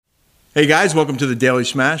Hey guys, welcome to the Daily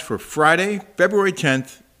Smash for Friday, February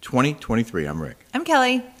 10th, 2023. I'm Rick. I'm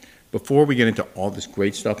Kelly. Before we get into all this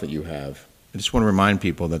great stuff that you have, I just want to remind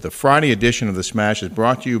people that the Friday edition of the Smash is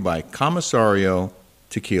brought to you by Commissario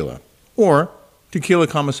Tequila, or Tequila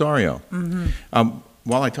Commissario. Mm-hmm.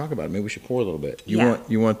 While I talk about it, maybe we should pour a little bit. You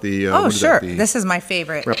want the... oh, sure. This is my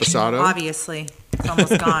favorite. Reposado? Obviously. It's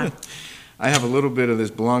almost gone. I have a little bit of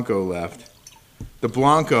this Blanco left. The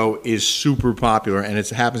Blanco is super popular, and it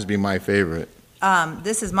happens to be my favorite.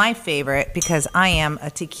 This is my favorite because I am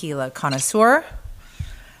a tequila connoisseur.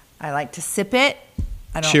 I like to sip it.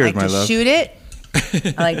 I don't like to shoot it.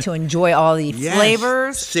 I like to enjoy all the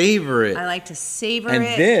flavors. Savor it. I like to savor it. And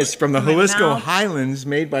this, from the Jalisco Highlands,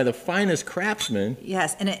 made by the finest craftsmen.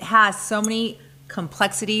 Yes, and it has so many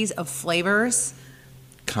complexities of flavors.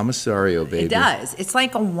 Commissario, baby. It does. It's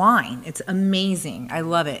like a wine. It's amazing. I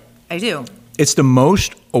love it. I do. It's the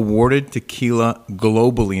most awarded tequila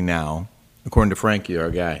globally now, according to Frankie,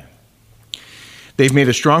 our guy. They've made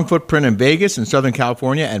a strong footprint in Vegas and Southern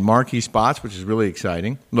California at marquee spots, which is really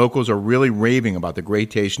exciting. Locals are really raving about the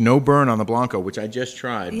great taste. No burn on the Blanco, which I just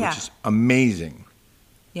tried, which is amazing.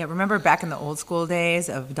 Yeah, remember back in the old school days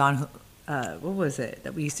of Don... what was it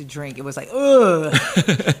that we used to drink? It was like, ugh.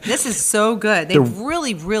 This is so good. They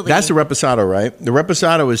really... That's the Reposado, right? The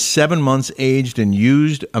Reposado is 7 months aged in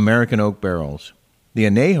used American oak barrels. The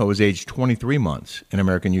Añejo is aged 23 months in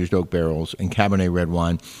American used oak barrels and Cabernet red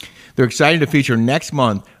wine. They're excited to feature next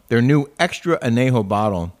month their new extra Añejo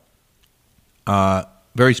bottle.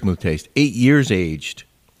 Very smooth taste. 8 years aged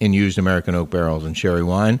in used American oak barrels and sherry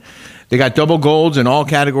wine. They got double golds in all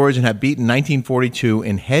categories and have beaten 1942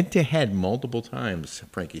 in head-to-head multiple times,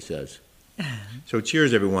 Frankie says. So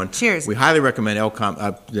cheers, everyone. Cheers. We highly recommend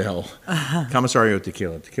Commissario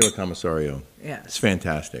Tequila, Tequila Commissario. Yeah. It's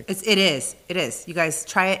fantastic. It is. You guys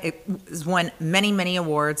try it. It has won many, many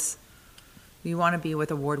awards. We want to be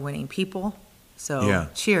with award-winning people. So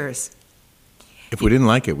cheers. If we didn't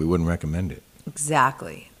like it, we wouldn't recommend it.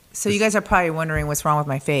 Exactly. So you guys are probably wondering what's wrong with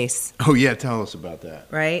my face. Oh, yeah. Tell us about that.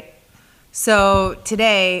 Right? So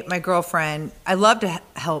today, my girlfriend, I love to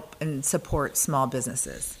help and support small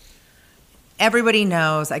businesses. Everybody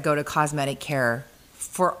knows I go to cosmetic care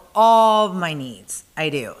for all my needs. I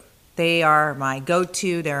do. They are my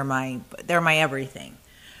go-to. They're my everything.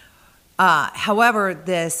 However,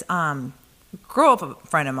 this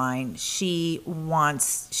girlfriend of mine, she's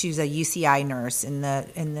a UCI nurse in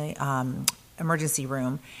the emergency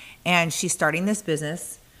room, and she's starting this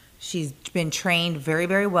business. She's been trained very,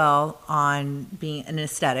 very well on being an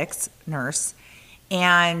aesthetics nurse,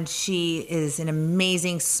 and she is an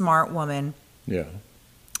amazing, smart woman. Yeah.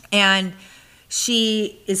 And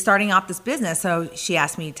she is starting off this business, so she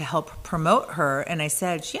asked me to help promote her, and I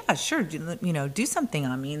said, yeah, sure, do something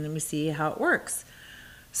on me, and let me see how it works.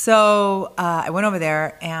 So I went over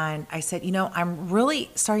there, and I said, I'm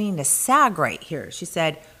really starting to sag right here. She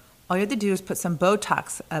said, all you have to do is put some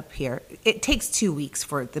Botox up here. It takes 2 weeks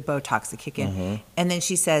for the Botox to kick in. Mm-hmm. And then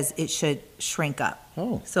she says it should shrink up.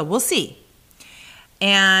 Oh. So we'll see.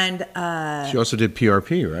 And she also did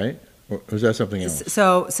PRP, right? Or was that something else?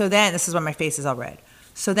 So then, this is why my face is all red.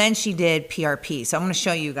 So then she did PRP. So I'm going to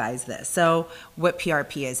show you guys this. So what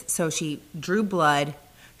PRP is. So she drew blood.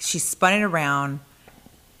 She spun it around,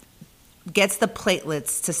 gets the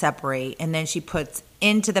platelets to separate, and then she puts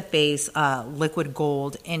into the face liquid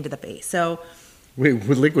gold into the face. So wait,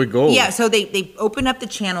 with liquid gold? Yeah, so they open up the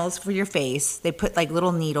channels for your face. They put like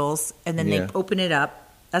little needles, and then they open it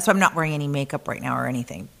up. That's why I'm not wearing any makeup right now or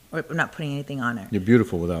anything. I'm not putting anything on her. You're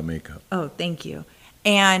beautiful without makeup. Oh, thank you.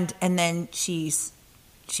 And then she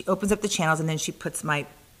opens up the channels, and then she puts my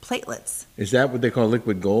platelets. Is that what they call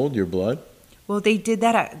liquid gold, your blood? Well, they did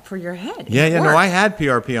that for your head. Yeah, no, I had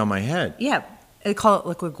PRP on my head. Yeah, they call it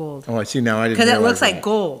liquid gold. Oh, I see now. I didn't because it looks like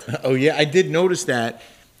gold. Oh, yeah, I did notice that.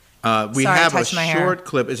 We have a short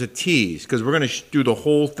clip as a tease because we're going to do the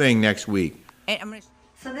whole thing next week.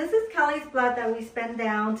 So this is Kelly's blood that we spent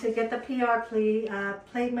down to get the PRP,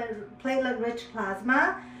 platelet-rich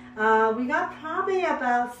plasma. We got probably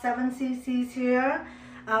about 7 cc's here.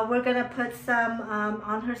 We're going to put some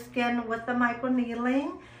on her skin with the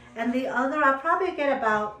microneedling. And the other, I'll probably get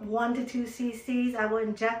about 1 to 2 cc's. I will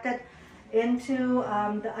inject it into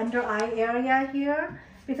the under eye area here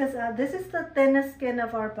because this is the thinnest skin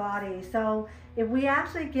of our body. So if we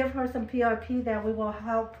actually give her some PRP there, we will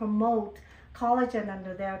help promote collagen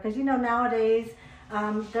under there. Because nowadays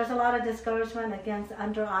there's a lot of discouragement against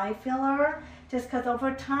under eye filler just because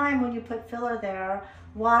over time when you put filler there,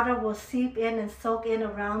 water will seep in and soak in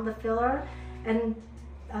around the filler and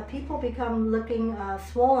people become looking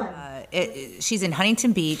swollen. She's in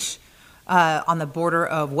Huntington Beach. on the border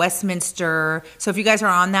of Westminster. So if you guys are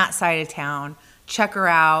on that side of town, check her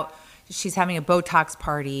out. She's having a Botox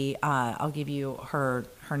party. I'll give you her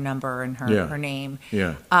number and her name.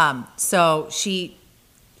 Yeah. So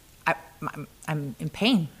I'm in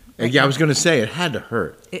pain. Right now. I was going to say it had to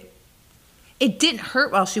hurt. It didn't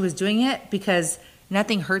hurt while she was doing it because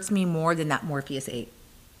nothing hurts me more than that Morpheus 8.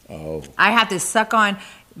 Oh. I have to suck on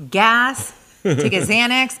gas, take a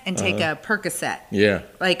Xanax, and take a Percocet. Yeah.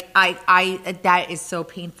 Like I that is so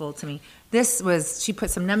painful to me. She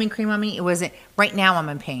put some numbing cream on me. It wasn't, right now I'm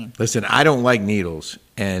in pain. Listen, I don't like needles,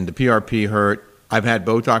 and the PRP hurt. I've had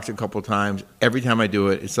Botox a couple of times. Every time I do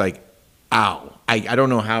it, it's like, ow. I don't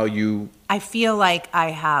know how you... I feel like I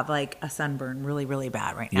have like a sunburn really, really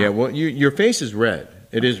bad right now. Yeah, well, your face is red.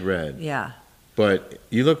 It is red. Yeah. But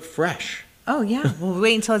you look fresh. Oh, yeah. We'll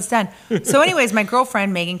wait until it's done. So anyways, my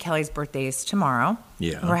girlfriend, Megan Kelly's birthday is tomorrow.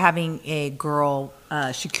 Yeah. We're having a girl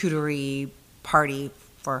charcuterie party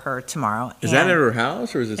for her tomorrow. Is that at her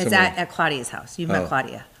house or is it it's somewhere? at Claudia's house. You've met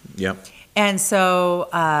Claudia. Yep. And so...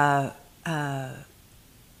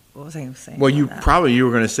 what was I going to say? Well, you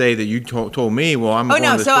were going to say that you told me, well, I'm going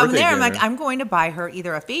to this so I'm birthday there. dinner. I'm like, I'm going to buy her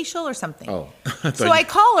either a facial or something. Oh. So I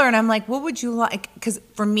call her and I'm like, what would you like? Because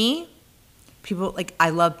for me, people, like, I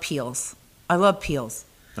love peels.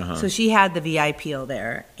 Uh-huh. So she had the VI peel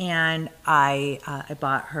there, and I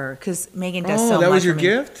bought her because Megan does so much. Oh, that was your for me.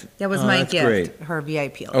 gift? That was my gift. Great. Her VI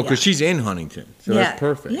peel. Oh, because she's in Huntington, so that's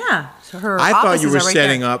perfect. Yeah. So her I thought you offices were are right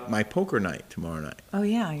setting there. up my poker night tomorrow night. Oh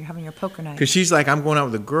yeah, you're having your poker night. Because she's like, I'm going out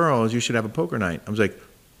with the girls. You should have a poker night. I was like,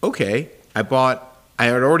 okay. I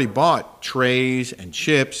had already bought trays and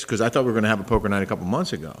chips because I thought we were going to have a poker night a couple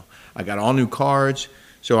months ago. I got all new cards,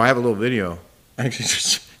 so I have a little video. I actually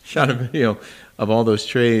just shot a video of all those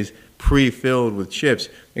trays pre-filled with chips.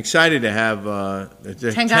 Excited to have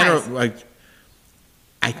 10 guys.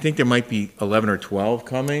 I think there might be 11 or 12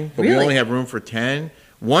 coming, but Really? we only have room for 10.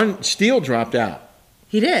 One, Steele dropped out.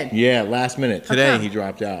 He did? Yeah, last minute. Today come? he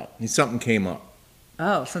dropped out. Something came up.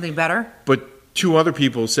 Oh, something better? But 2 other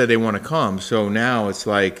people said they want to come, so now it's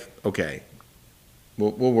like, okay,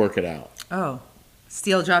 we'll work it out. Oh.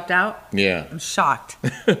 Steele dropped out? Yeah. I'm shocked.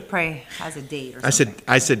 Probably has a date or something.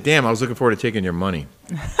 I said, damn, I was looking forward to taking your money.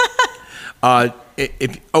 I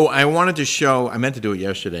wanted to show, I meant to do it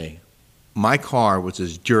yesterday. My car was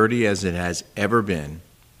as dirty as it has ever been.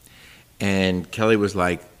 And Kelly was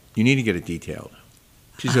like, you need to get it detailed.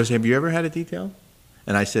 She goes, have you ever had it detailed?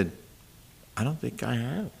 And I said, I don't think I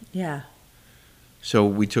have. Yeah. So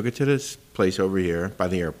we took it to this place over here by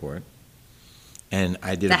the airport. And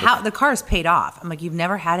I did the car's paid off. I'm like, you've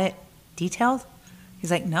never had it detailed?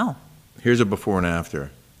 He's like, no. Here's a before and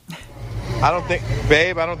after. I don't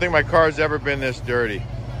think my car's ever been this dirty.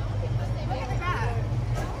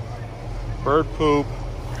 Bird poop,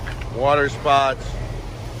 water spots,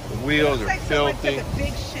 the wheels are filthy. Took a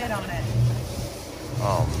big shit on it.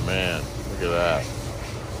 Oh man, look at that.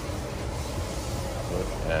 Look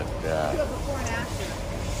at that. Before and after.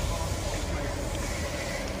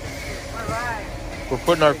 All right. We're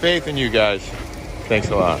putting our faith in you guys. Thanks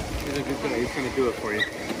a lot. He's going to do it for you.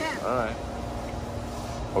 All right.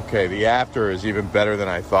 Okay, the after is even better than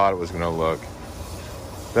I thought it was going to look.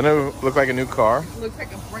 Doesn't it look like a new car? Looks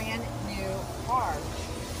like a brand new car.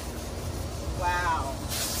 Wow.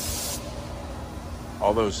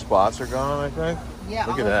 All those spots are gone, I think. Yeah,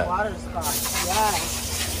 Look all at that. those water spots.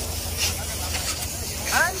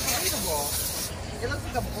 Unbelievable. It looks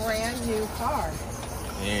like a brand new car.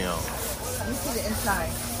 Damn. Let me see the inside.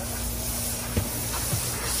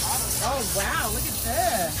 Oh, wow. Look at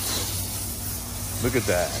this. Look at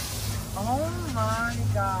that. Oh, my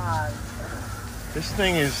God. This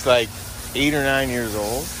thing is like 8 or 9 years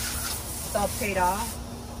old. It's all paid off.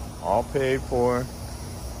 All paid for.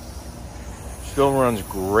 Still runs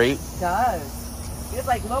great. It does. You have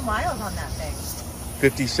like low miles on that thing.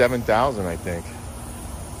 57,000, I think.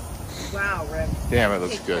 Wow, Rick. Damn, it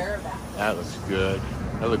looks Take good. care of that. That looks good.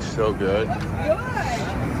 That looks so good. Good.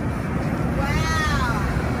 Wow.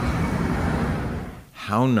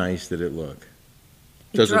 How nice did it look?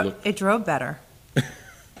 It drove better.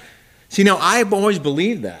 See, now I've always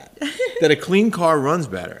believed that a clean car runs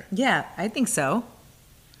better. Yeah, I think so.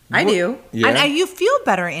 I do. Yeah? And you feel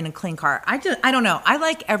better in a clean car. I don't know. I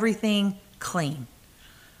like everything clean.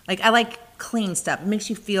 Like, I like clean stuff. It makes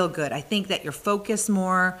you feel good. I think that you're focused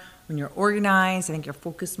more when you're organized. I think you're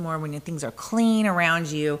focused more when things are clean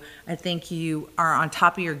around you. I think you are on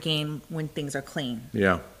top of your game when things are clean.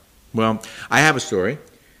 Yeah. Well, I have a story.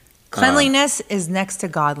 Cleanliness is next to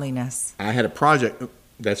godliness. I had a project.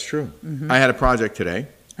 That's true. Mm-hmm. I had a project today.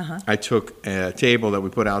 I took a table that we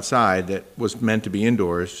put outside that was meant to be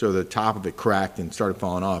indoors, so the top of it cracked and started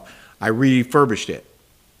falling off. I refurbished it,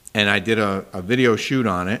 and I did a video shoot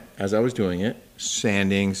on it as I was doing it,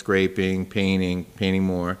 sanding, scraping, painting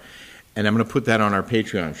more, and I'm going to put that on our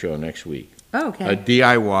Patreon show next week. Oh, okay. A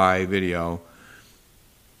DIY video.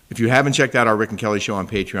 If you haven't checked out our Rick and Kelly show on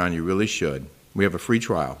Patreon, you really should. We have a free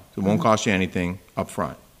trial. It won't cost you anything up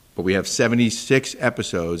front. But we have 76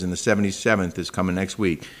 episodes, and the 77th is coming next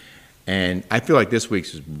week. And I feel like this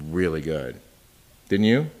week's is really good. Didn't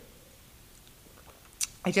you?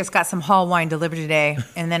 I just got some hall wine delivered today,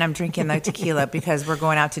 and then I'm drinking the tequila because we're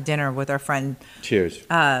going out to dinner with our friend Cheers.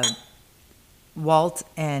 Walt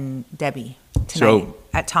and Debbie tonight So,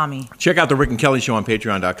 at Tommy. Check out the Rick and Kelly show on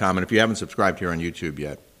Patreon.com. And if you haven't subscribed here on YouTube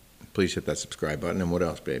yet, please hit that subscribe button. And what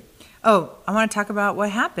else, babe? Oh, I want to talk about what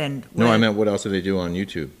happened. No, I meant what else do they do on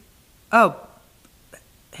YouTube? Oh,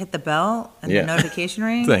 hit the bell and the notification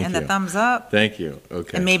ring and the thumbs up. Thank you.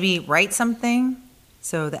 Okay. And maybe write something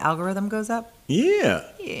so the algorithm goes up. Yeah.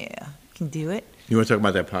 Yeah, can do it. You want to talk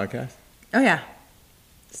about that podcast? Oh, yeah.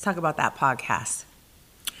 Let's talk about that podcast.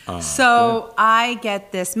 So I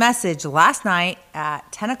get this message last night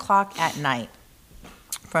at 10 o'clock at night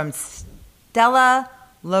from Stella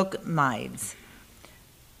Lokmides.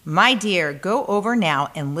 My dear, go over now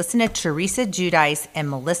and listen to Teresa Giudice and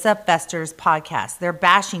Melissa Fester's podcast. They're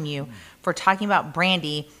bashing you for talking about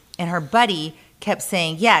Brandi, and her buddy kept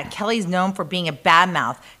saying, yeah, Kelly's known for being a bad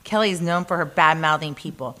mouth. Kelly's known for her bad mouthing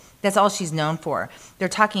people. That's all she's known for. They're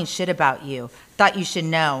talking shit about you. Thought you should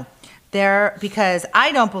know. Because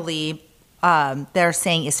I don't believe they're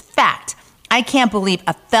saying is fact. I can't believe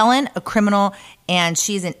a felon, a criminal, and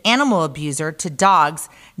she's an animal abuser to dogs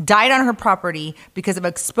died on her property because of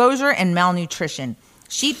exposure and malnutrition.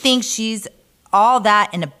 She thinks she's all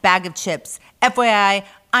that in a bag of chips. FYI,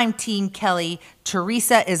 I'm Team Kelly.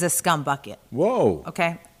 Teresa is a scumbucket. Whoa.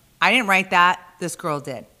 Okay? I didn't write that. This girl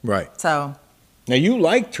did. Right. So. Now, you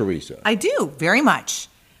like Teresa. I do, very much.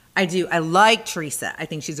 I do. I like Teresa. I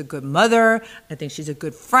think she's a good mother. I think she's a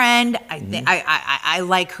good friend. I think I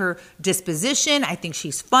like her disposition. I think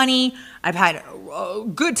she's funny. I've had a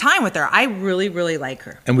good time with her. I really, really like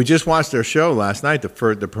her. And we just watched their show last night, the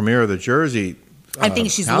premiere of the Jersey. I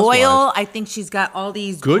think she's Housewives. loyal. I think she's got all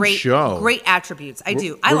these great attributes. I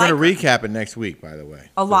do. I like her. We're going to recap it next week, by the way.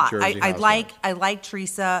 A lot. I like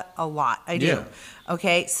Teresa a lot. I do. Yeah.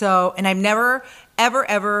 Okay. So, and I've never,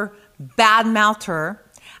 ever badmouthed her.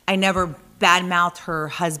 I never badmouthed her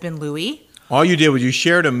husband, Louis. All you did was you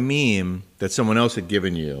shared a meme that someone else had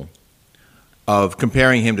given you of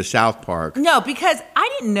comparing him to South Park. No, because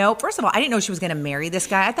I didn't know. First of all, I didn't know she was going to marry this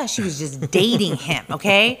guy. I thought she was just dating him,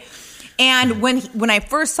 okay? And when I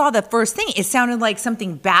first saw the first thing, it sounded like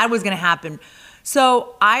something bad was going to happen.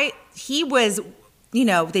 So he was,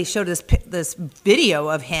 they showed this video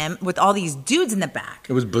of him with all these dudes in the back.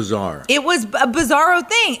 It was bizarre. It was a bizarro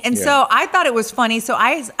thing. And so I thought it was funny. So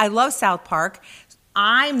I love South Park.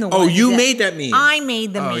 I'm the one. Oh, you made that meme. I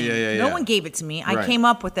made the meme. Yeah. No one gave it to me. I Right. came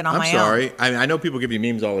up with it on my own. I'm sorry. I know people give you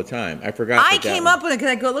memes all the time. I forgot. I came up with it because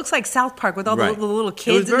I go, it looks like South Park with all the little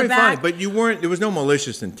kids in the back. It was very funny, but there was no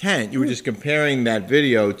malicious intent. You were just comparing that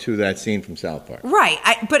video to that scene from South Park. Right.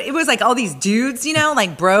 But it was like all these dudes,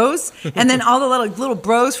 like bros, and then all the little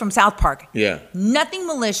bros from South Park. Yeah. Nothing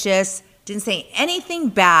Malicious. Didn't say anything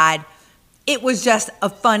bad. It was just a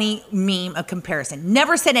funny meme, a comparison.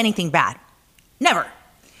 Never said anything bad. Never.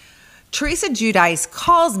 Teresa Giudice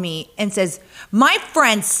calls me and says, my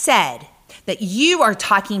friend said that you are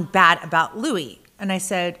talking bad about Louis. And I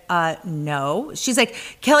said, no. She's like,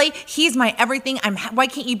 Kelly, he's my everything. Why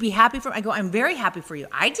can't you be happy for him? I go, I'm very happy for you.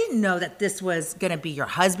 I didn't know that this was going to be your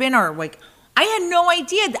husband or like, I had no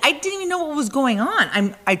idea. I didn't even know what was going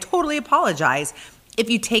on. I totally apologize if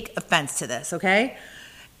you take offense to this, okay?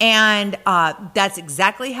 And that's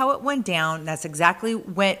exactly how it went down. That's exactly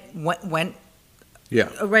what went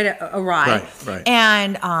awry. Right.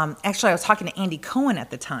 And actually, I was talking to Andy Cohen at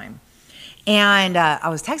the time. And I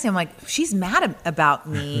was texting him, like, she's mad about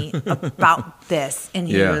me about this. And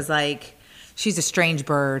he was like, she's a strange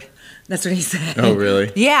bird. That's what he said. Oh,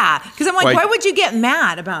 really? Yeah. Because I'm like, why would you get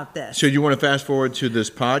mad about this? So you want to fast forward to this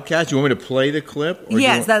podcast? You want me to play the clip?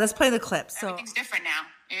 Yes, let's play the clip. So everything's different now.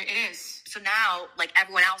 It is. So now, like,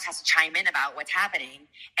 everyone else has to chime in about what's happening.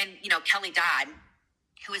 And, Kelly Dodd,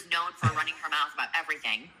 who is known for running her mouth about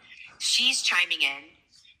everything, she's chiming in,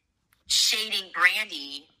 shading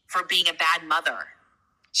Brandi for being a bad mother.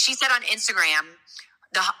 She said on Instagram,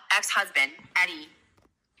 the ex-husband, Eddie,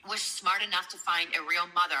 was smart enough to find a real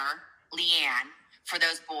mother, Leanne, for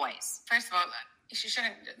those boys. First of all, she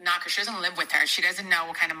shouldn't knock her. She doesn't live with her. She doesn't know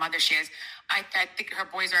what kind of mother she is. I think her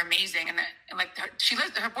boys are amazing, and like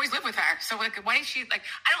her boys live with her. So like, why is she like?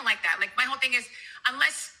 I don't like that. Like my whole thing is,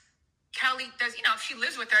 unless Kelly does, if she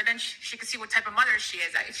lives with her, then she can see what type of mother she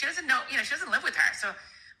is. If she doesn't know, she doesn't live with her, so.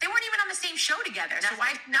 They weren't even on the same show together, so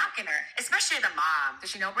why knocking her? Especially the mom. Does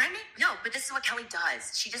she know Brandi? No, but this is what Kelly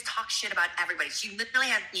does. She just talks shit about everybody. She literally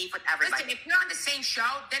has beef with everybody. Listen, if you're on the same show,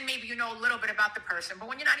 then maybe you know a little bit about the person. But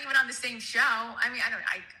when you're not even on the same show, I don't know.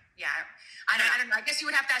 I guess you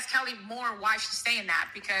would have to ask Kelly more why she's saying that,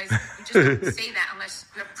 because you just don't say that unless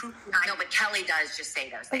you have proof behind it. No, but Kelly does just say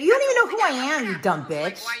those things. You don't even know who I am, you dumb bitch.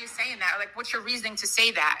 Like, why are you saying that? Like, what's your reasoning to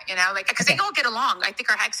say that? Because they all get along. I think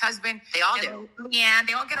her ex-husband, they all do. Yeah,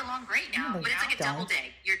 they all get along great now. But it's like a double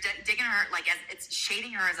dig. You're digging her, like, it's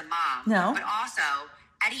shading her as a mom. No. But also,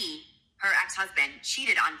 Eddie, her ex-husband,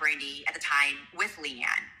 cheated on Brandi at the time with Leanne.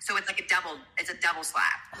 So it's like a double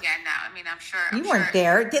slap. Yeah, no, I mean, I'm sure. You weren't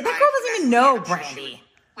there. That girl doesn't even know Brandi.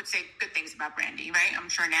 Would say good things about Brandi, right? I'm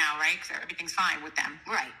sure now, right? Because everything's fine with them.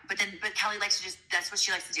 Right. But Kelly likes to that's what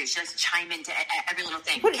she likes to do. She likes to chime into every little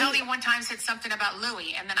thing. Kelly one time said something about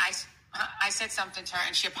Louis, and then I said something to her,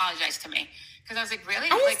 and she apologized to me. Because I was like, really? I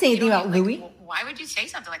didn't say anything about Louis. Why would you say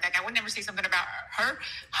something like that? I would never say something about her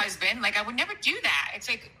husband. Like, I would never do that. It's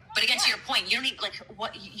like... But again, to your point, you don't need, like,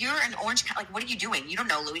 what, you're an orange, like, what are you doing? You don't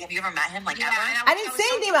know Louis. Have you ever met him, like, ever? I didn't say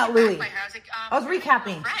anything about Louis. I was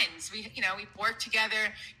recapping. Friends. We worked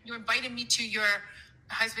together. You invited me to your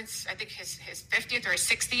husband's, I think, his 50th or his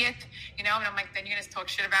 60th, and I'm like, then you're going to talk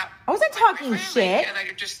shit about... I wasn't talking shit.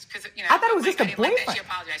 Like, just because, I thought it was just a boyfriend. Like that. She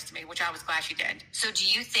apologized to me, which I was glad she did. So do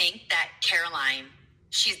you think that Caroline,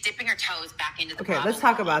 she's dipping her toes back into the problem? Let's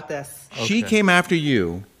talk about this. She came after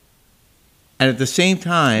you, and at the same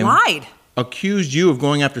time... Lied. Accused you of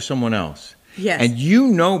going after someone else. Yes. And you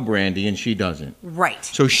know Brandi and she doesn't. Right.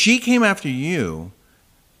 So she came after you,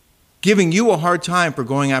 giving you a hard time for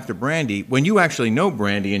going after Brandi when you actually know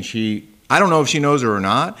Brandi and she... I don't know if she knows her or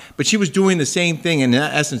not, but she was doing the same thing in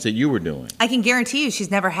essence that you were doing. I can guarantee you she's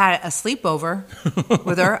never had a sleepover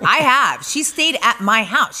with her. I have. She stayed at my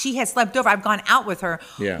house. She has slept over. I've gone out with her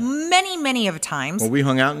many, many of times. Well, we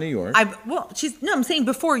hung out in New York. I'm saying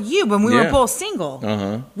before you, when we were both single.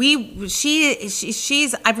 Uh-huh.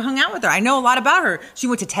 I've hung out with her. I know a lot about her. She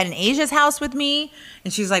went to Ted and Asia's house with me,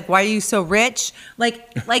 and she's like, "Why are you so rich?"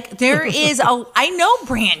 Like there is I know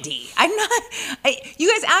Brandi. I'm not. You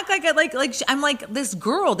guys act like I'm like this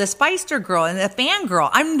girl, this Feister girl, and a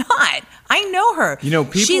fangirl. I'm not. I know her.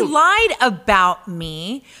 She lied about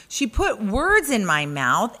me. She put words in my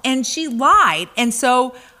mouth, and she lied. And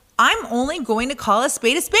so I'm only going to call a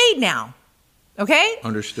spade now. Okay?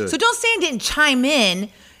 Understood. So don't say I didn't chime in.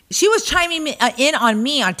 She was chiming in on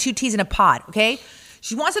me on 2 T's in a pod. Okay?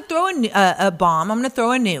 She wants to throw a bomb. I'm going to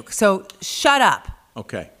throw a nuke. So shut up.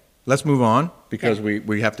 Okay. Let's move on because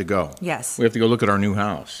we have to go. Yes. We have to go look at our new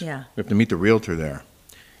house. Yeah. We have to meet the realtor there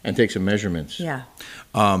and take some measurements. Yeah.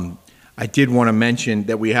 I did want to mention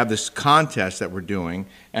that we have this contest that we're doing,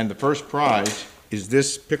 and the first prize is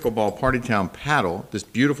this Pickleball Party Town paddle, this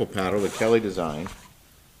beautiful paddle that Kelly designed.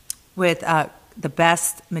 With the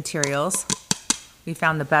best materials. We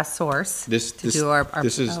found the best source This is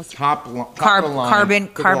top of the line carbon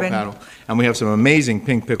paddle, and we have some amazing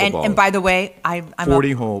pink pickleballs. And by the way, I'm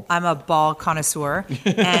 40 hole. I'm a ball connoisseur,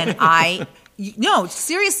 and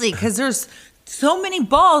seriously, because there's so many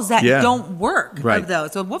balls that don't work of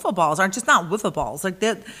those. So wiffle balls aren't just not wiffle balls. Like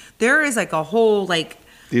there is like a whole like.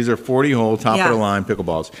 These are 40 hole top of the line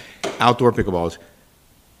pickleballs, outdoor pickleballs.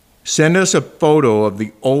 Send us a photo of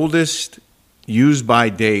the oldest used by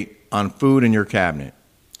date on food in your cabinet,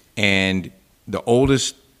 and the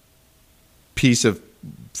oldest piece of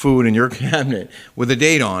food in your cabinet with a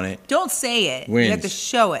date on it. Don't say it. Wins. You have to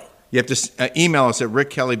show it. You have to email us at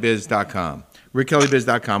rickkellybiz.com.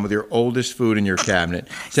 rickkellybiz.com with your oldest food in your cabinet.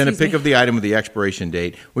 Send a pic of the item with the expiration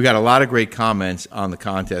date. We got a lot of great comments on the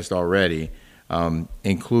contest already,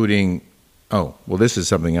 including, this is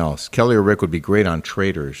something else. Kelly or Rick would be great on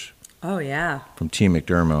Traders. Oh, yeah. From Team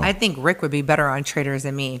McDermott. I think Rick would be better on Traders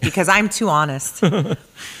than me because I'm too honest. If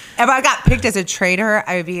I got picked as a trader,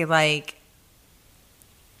 I would be like,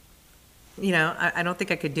 I don't think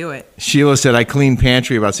I could do it. Sheila said, I cleaned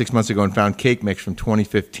pantry about 6 months ago and found cake mix from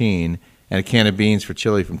 2015 and a can of beans for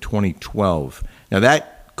chili from 2012. Now,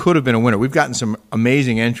 that could have been a winner. We've gotten some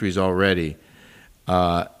amazing entries already.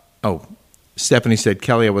 Stephanie said,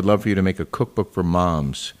 Kelly, I would love for you to make a cookbook for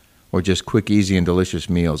moms. Or just quick, easy, and delicious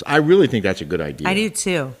meals. I really think that's a good idea. I do,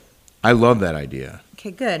 too. I love that idea.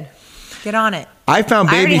 Okay, good. Get on it. I found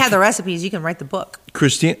I baby. already have the recipes. You can write the book.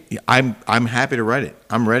 Christine, I'm happy to write it.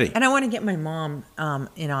 I'm ready. And I want to get my mom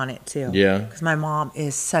in on it too. Yeah. Because my mom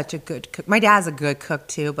is such a good cook. My dad's a good cook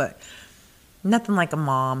too, but nothing like a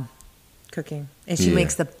mom cooking. And she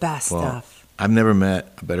makes the best stuff. I've never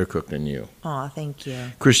met a better cook than you. Oh, thank you.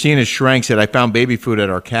 Christina Schrank said, I found baby food at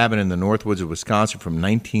our cabin in the Northwoods of Wisconsin from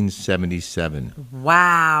 1977.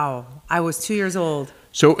 Wow. I was 2 years old.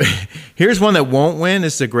 So here's one that won't win.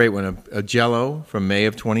 This is a great one. A Jell-O from May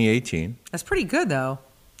of 2018. That's pretty good, though.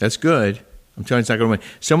 That's good. I'm telling you, it's not going to win.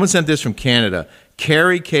 Someone sent this from Canada.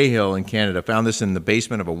 Carrie Cahill in Canada found this in the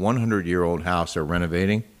basement of a 100-year-old house they're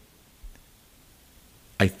renovating.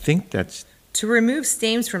 I think that's... To remove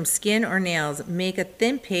stains from skin or nails, make a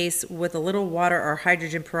thin paste with a little water or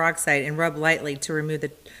hydrogen peroxide and rub lightly to remove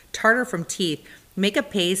the tartar from teeth. Make a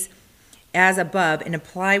paste as above and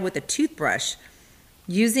apply with a toothbrush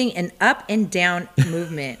using an up and down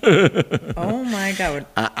movement. Oh my God.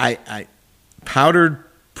 I powdered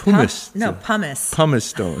pumice. Pumice. Pumice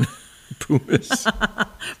stone. Pumice.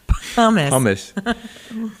 Pumice.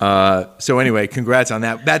 So anyway, congrats on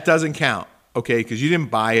that. That doesn't count. Okay, because you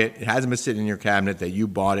didn't buy it. It hasn't been sitting in your cabinet that you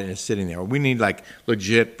bought it and it's sitting there. We need like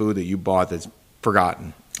legit food that you bought that's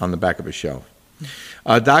forgotten on the back of a shelf.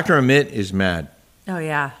 Dr. Amit is mad. Oh,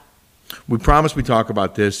 yeah. We promised we'd talk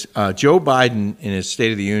about this. Joe Biden, in his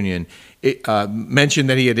State of the Union, mentioned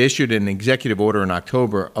that he had issued an executive order in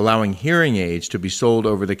October allowing hearing aids to be sold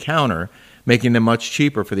over the counter, making them much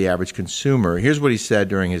cheaper for the average consumer. Here's what he said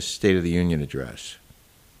during his State of the Union address.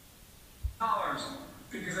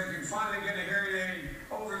 Because I can finally get a hearing aid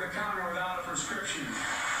over the counter without a prescription.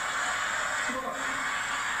 Look,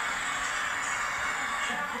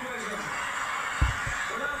 capitalism.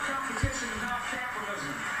 Without competition is not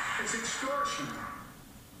capitalism. It's extortion.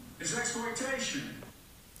 It's exploitation.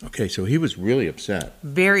 Okay, so he was really upset.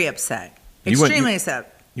 Very upset. You went- Extremely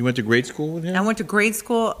upset. You went to grade school with him? I went to grade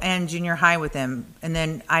school and junior high with him. And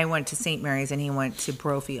then I went to St. Mary's and he went to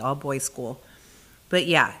Brophy, all boys school. But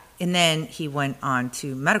yeah, and then he went on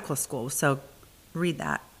to medical school. So read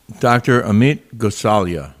that. Dr. Amit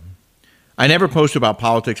Gosalia. I never post about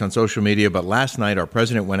politics on social media, but last night our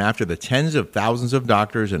president went after the tens of thousands of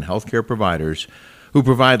doctors and healthcare providers who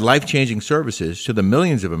provide life-changing services to the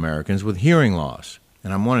millions of Americans with hearing loss.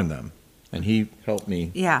 And I'm one of them. And he helped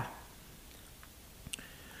me. Yeah.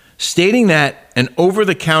 Stating that an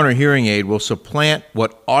over-the-counter hearing aid will supplant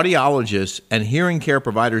what audiologists and hearing care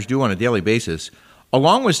providers do on a daily basis,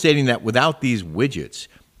 along with stating that without these widgets,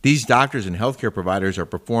 these doctors and healthcare providers are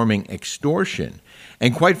performing extortion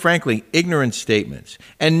and, quite frankly, ignorant statements.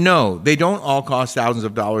 And no, they don't all cost thousands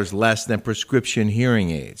of dollars less than prescription hearing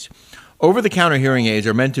aids. Over-the-counter hearing aids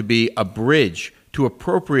are meant to be a bridge to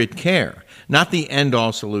appropriate care, not the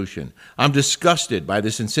end-all solution. I'm disgusted by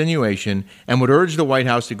this insinuation and would urge the White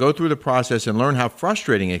House to go through the process and learn how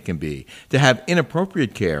frustrating it can be to have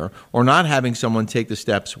inappropriate care or not having someone take the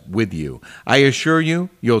steps with you. I assure you,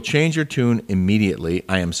 you'll change your tune immediately.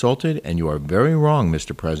 I am insulted, and you are very wrong,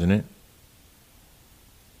 Mr. President.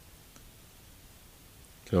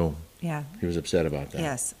 So, Yeah. he was upset about that.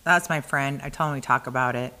 Yes. That's my friend. I told him we talk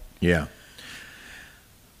about it. Yeah.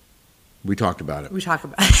 We talked about it. We talk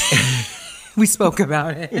about it. We spoke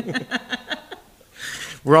about it.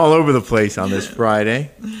 We're all over the place on this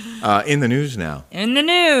Friday. In the news now. In the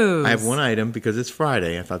news. I have one item because it's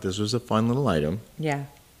Friday. I thought this was a fun little item. Yeah.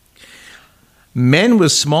 Men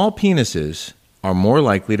with small penises are more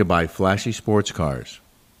likely to buy flashy sports cars.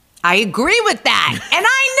 I agree with that. And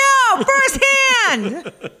I know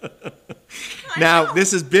firsthand. Now,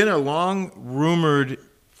 this has been a long rumored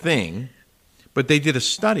thing, but they did a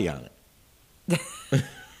study on it.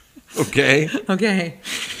 Okay? Okay.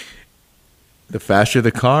 The faster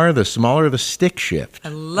the car, the smaller the stick shift. I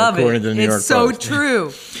love it. according to the New York It's so Post.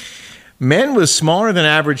 true. Men with smaller than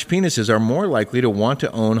average penises are more likely to want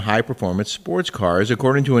to own high-performance sports cars,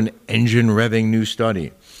 according to an engine-revving new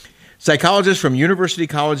study. Psychologists from University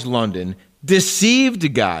College London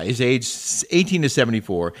deceived guys aged 18 to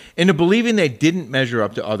 74 into believing they didn't measure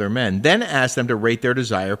up to other men, then asked them to rate their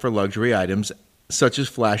desire for luxury items such as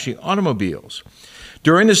flashy automobiles.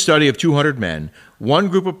 During the study of 200 men, one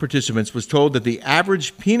group of participants was told that the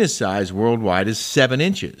average penis size worldwide is 7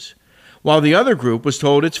 inches, while the other group was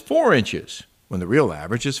told it's 4 inches, when the real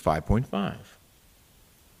average is 5.5.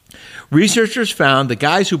 Researchers found the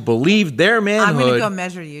guys who believed their manhood... I'm going to go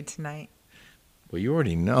measure you tonight. Well, you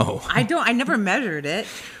already know. I never measured it.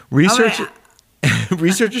 Researchers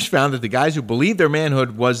found that the guys who believed their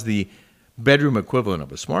manhood was the bedroom equivalent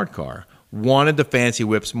of a smart car wanted the fancy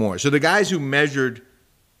whips more. So the guys who measured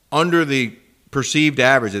under the perceived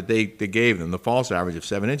average that they gave them, the false average of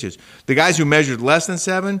 7 inches. The guys who measured less than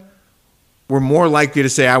 7 were more likely to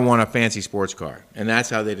say, I want a fancy sports car. And that's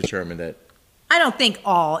how they determined it. I don't think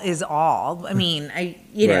all is all. I mean,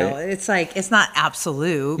 you know, it's like, it's not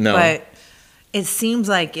absolute, but it seems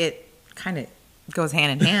like it kind of goes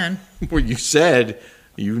hand in hand. Well, you said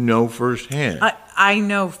you know firsthand. I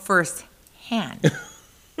know firsthand.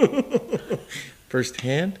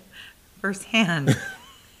 Firsthand? Firsthand.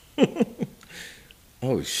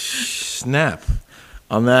 Oh, snap.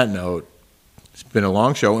 On that note, it's been a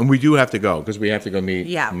long show, and we do have to go because we have to go meet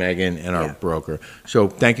Megan and our broker. So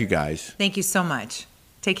thank you, guys. Thank you so much.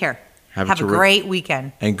 Take care. Have a great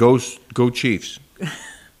weekend. And go Chiefs.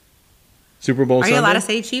 Super Bowl Sunday? Are you allowed to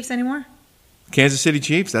say Chiefs anymore? Kansas City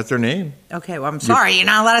Chiefs, that's their name. Okay, well, I'm sorry. You're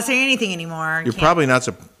not allowed to say anything anymore. You're probably not.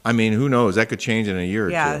 I mean, who knows? That could change in a year or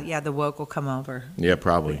two. Yeah, the woke will come over. Yeah,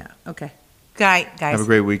 probably. Yeah, okay. Good night, guys. Have a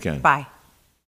great weekend. Bye.